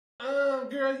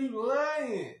girl, you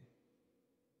lying.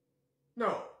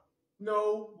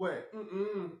 No way.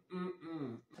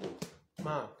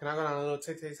 Mom, can I go down to little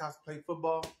Tay-Tay's house and play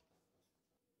football?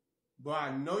 Boy,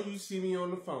 I know you see me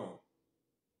on the phone.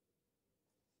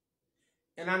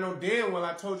 And I know damn well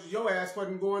I told you your ass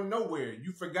wasn't going nowhere.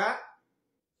 You forgot?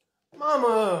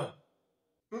 Mama!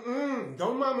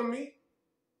 Don't mama me.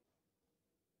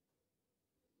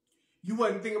 You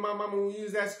wasn't thinking about mama when you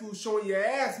was at school showing your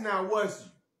ass now, was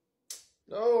you?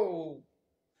 No.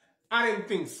 I didn't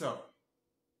think so.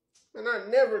 And I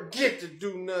never get to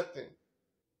do nothing.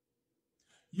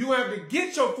 You have to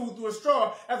get your food through a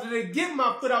straw after they get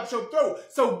my foot out your throat.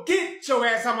 So get your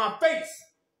ass out my face.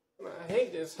 I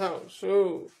hate this house,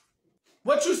 so.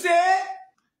 What you said?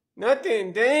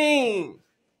 Nothing, dang.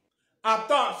 I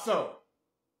thought so.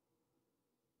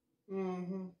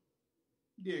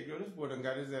 Yeah, girl, this boy done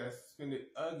got his ass suspended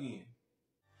again.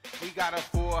 We got a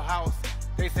full house.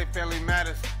 They say family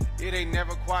matters. It ain't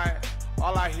never quiet.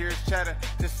 All I hear is chatter.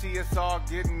 To see us all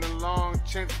getting along.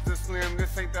 Chances are slim.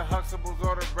 This ain't the Huxtables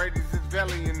or the Brady's. It's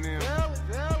Belly in them.